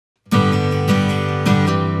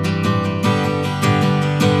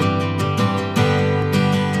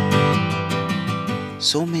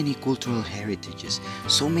So many cultural heritages,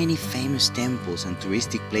 so many famous temples and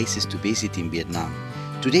touristic places to visit in Vietnam.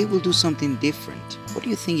 Today we'll do something different. What do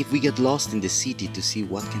you think if we get lost in the city to see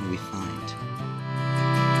what can we find?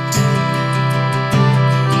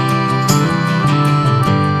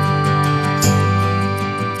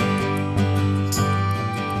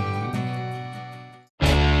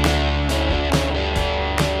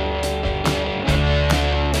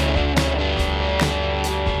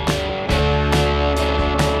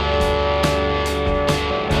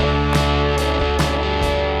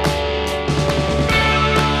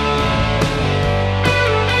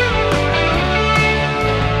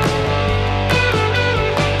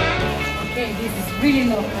 Really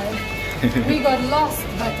local. We got lost,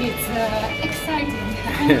 but it's exciting.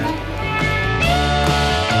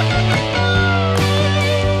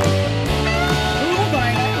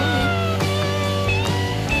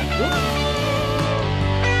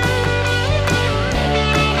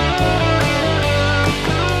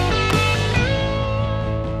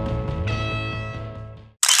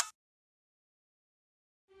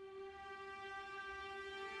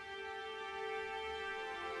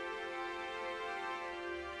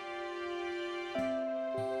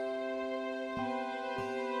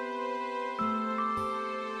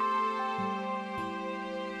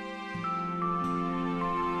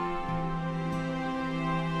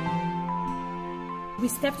 We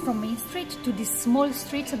stepped from Main Street to this small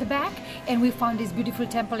street at the back, and we found this beautiful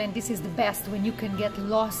temple, and this is the best when you can get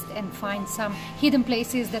lost and find some hidden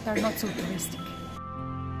places that are not so touristic.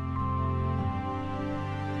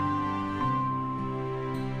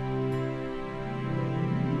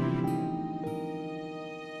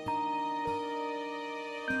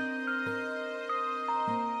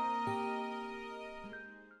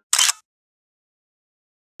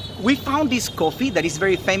 We found this coffee that is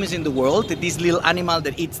very famous in the world. This little animal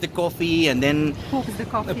that eats the coffee and then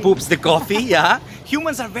poops the coffee. Yeah.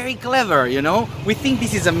 Humans are very clever, you know. We think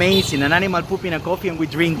this is amazing, an animal pooping a coffee, and we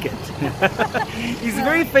drink it. It's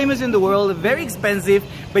very famous in the world, very expensive,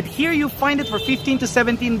 but here you find it for $15 to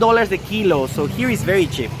 $17 a kilo. So here is very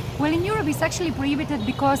cheap. Well, in Europe it's actually prohibited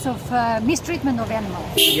because of mistreatment of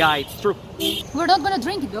animals. Yeah, it's true. We're not gonna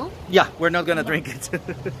drink it though. Yeah, we're not gonna drink it.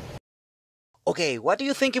 Okay, what do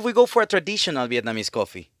you think if we go for a traditional Vietnamese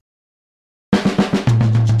coffee? In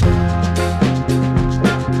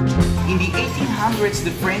the 1800s,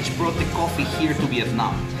 the French brought the coffee here to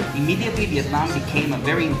Vietnam. Immediately, Vietnam became a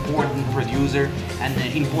very important producer and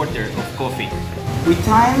an importer of coffee. With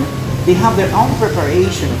time, they have their own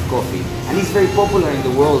preparation of coffee, and it's very popular in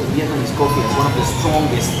the world. Vietnamese coffee is one of the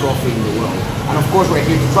strongest coffee in the world. And of course, we're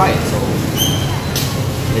here to try it, so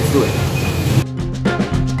let's do it.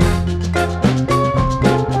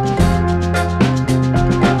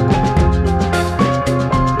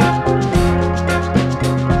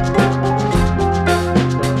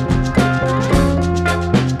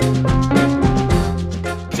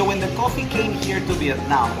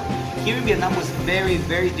 Vietnam. Here in Vietnam was very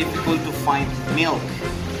difficult to find milk,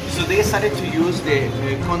 so they decided to use the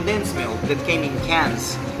condensed milk that came in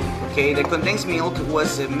cans. Okay, the condensed milk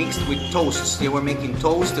was mixed with toasts. They were making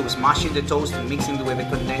toast, they was mashing the toast and mixing it with the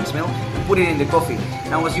condensed milk and put it in the coffee.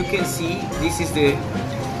 Now as you can see, this is the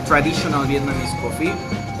traditional Vietnamese coffee.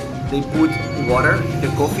 They put water,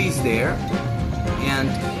 the coffee is there, and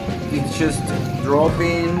it's just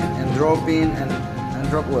dropping and dropping and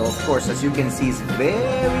drop. Well, of course, as you can see, it's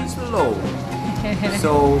very slow.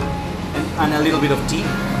 So, and a little bit of tea.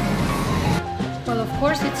 Well, of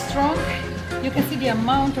course, it's strong. You can see the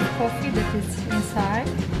amount of coffee that is inside.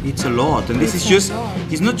 It's a lot, and this is just,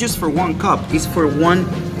 it's not just for one cup, it's for one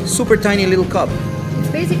super tiny little cup. It's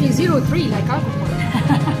basically 0.3, like alcohol.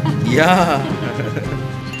 Yeah.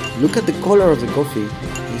 Look at the color of the coffee.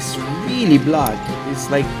 It's really black. It's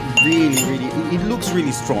like really, it looks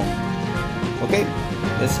really strong. Okay,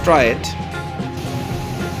 let's try it.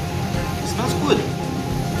 It smells good.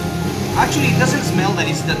 Actually, it doesn't smell that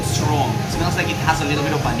it's that strong. It smells like it has a little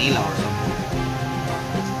bit of vanilla or something.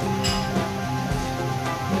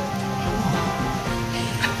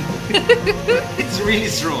 It's really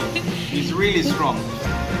strong. It's really strong.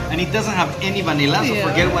 And it doesn't have any vanilla, so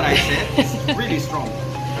forget what I said. It's really strong.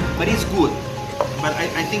 But it's good. But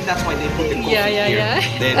I think that's why they put the coffee here.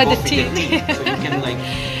 The coffee, the tea. So you can like...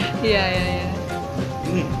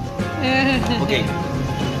 Okay,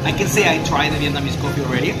 I can say I tried the Vietnamese coffee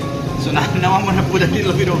already, so now I'm gonna put a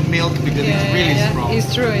little bit of milk because it's really strong.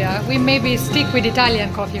 It's true, yeah. We maybe stick with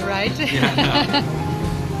Italian coffee, right? Yeah.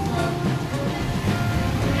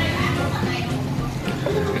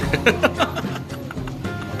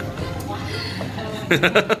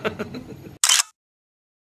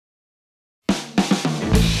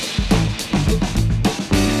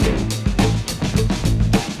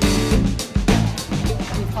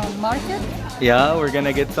 market. Yeah, we're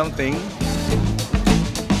gonna get something.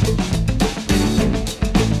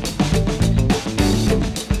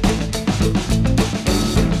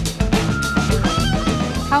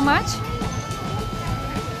 How much?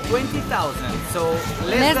 20,000, so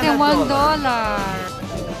Less than $1.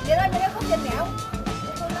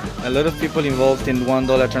 A lot of people involved in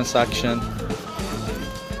 $1 transaction.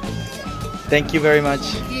 Thank you very much.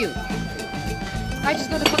 You. I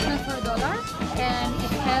just got a coconut for $1 and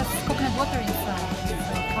it has coconut water inside,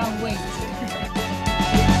 so can't wait.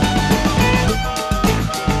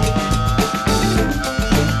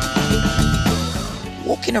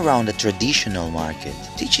 Walking around a traditional market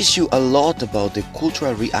teaches you a lot about the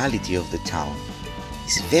cultural reality of the town.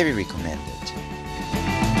 It's very recommended.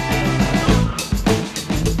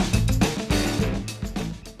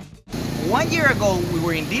 One year ago, we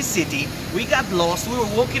were in this city, we got lost, we were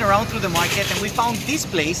walking around through the market and we found this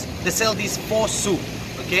place that sells this pho soup,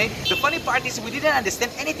 okay? The funny part is we didn't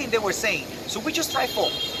understand anything they were saying, so we just tried pho.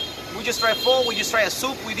 We just tried pho, we just tried a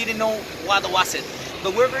soup, we didn't know what was it.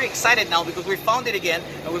 But we're very excited now because we found it again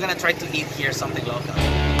and we're gonna try to eat here something local.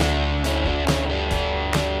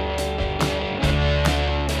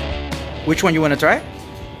 Which one you wanna try?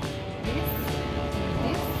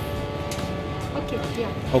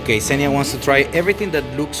 Okay, Senia wants to try everything that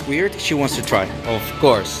looks weird, she wants to try, of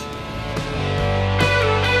course.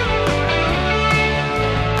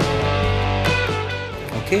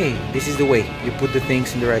 Okay, this is the way. You put the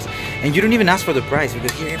things in the rice. And you don't even ask for the price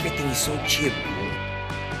because here everything is so cheap.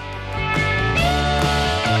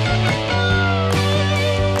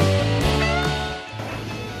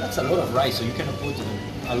 That's a lot of rice, so you cannot put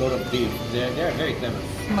a lot of beef. They're very clever.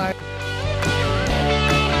 Smart.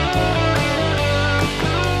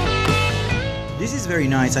 This is very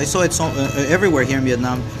nice. I saw it everywhere here in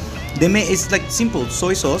Vietnam. It's like simple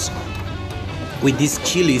soy sauce with these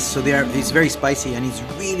chilies, so it's very spicy and it's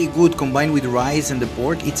really good combined with rice and the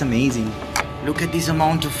pork. It's amazing. Look at this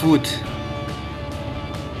amount of food.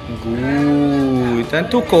 Good. And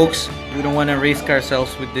 2 Cokes. We don't want to risk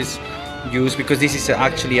ourselves with this juice because this is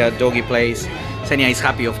actually a doggy place. Senia is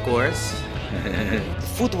happy, of course. The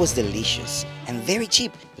food was delicious and very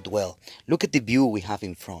cheap, but well, look at the view we have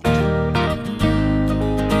in front.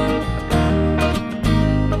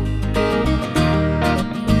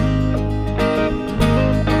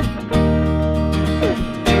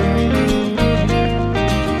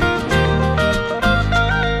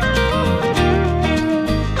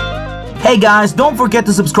 Hey guys, don't forget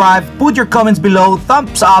to subscribe, put your comments below,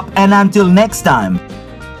 thumbs up, and until next time.